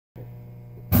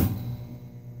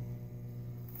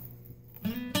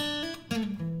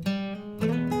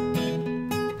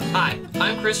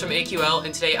Chris from AQL,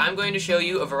 and today I'm going to show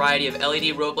you a variety of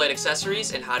LED rope light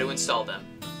accessories and how to install them.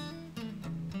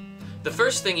 The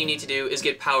first thing you need to do is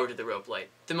get power to the rope light.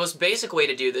 The most basic way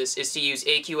to do this is to use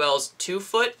AQL's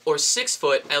 2-foot or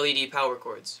 6-foot LED power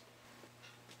cords.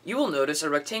 You will notice a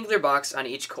rectangular box on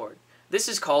each cord. This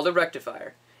is called a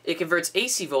rectifier. It converts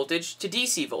AC voltage to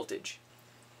DC voltage.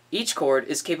 Each cord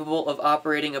is capable of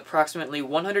operating approximately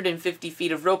 150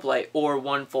 feet of rope light, or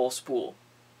one full spool.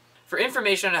 For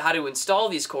information on how to install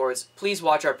these cords, please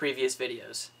watch our previous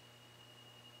videos.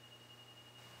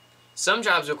 Some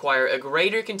jobs require a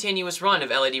greater continuous run of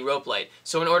LED rope light,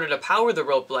 so in order to power the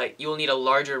rope light, you will need a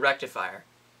larger rectifier.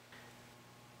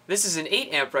 This is an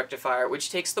 8 amp rectifier which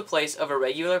takes the place of a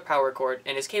regular power cord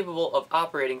and is capable of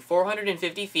operating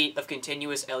 450 feet of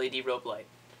continuous LED rope light.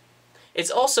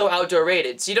 It's also outdoor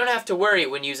rated, so you don't have to worry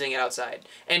when using it outside,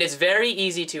 and it's very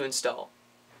easy to install.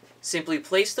 Simply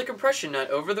place the compression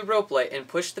nut over the rope light and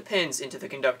push the pins into the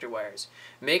conductor wires.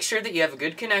 Make sure that you have a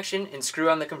good connection and screw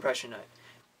on the compression nut.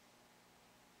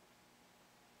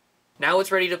 Now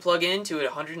it's ready to plug into a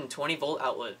 120 volt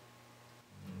outlet.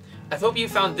 I hope you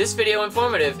found this video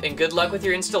informative, and good luck with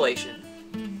your installation.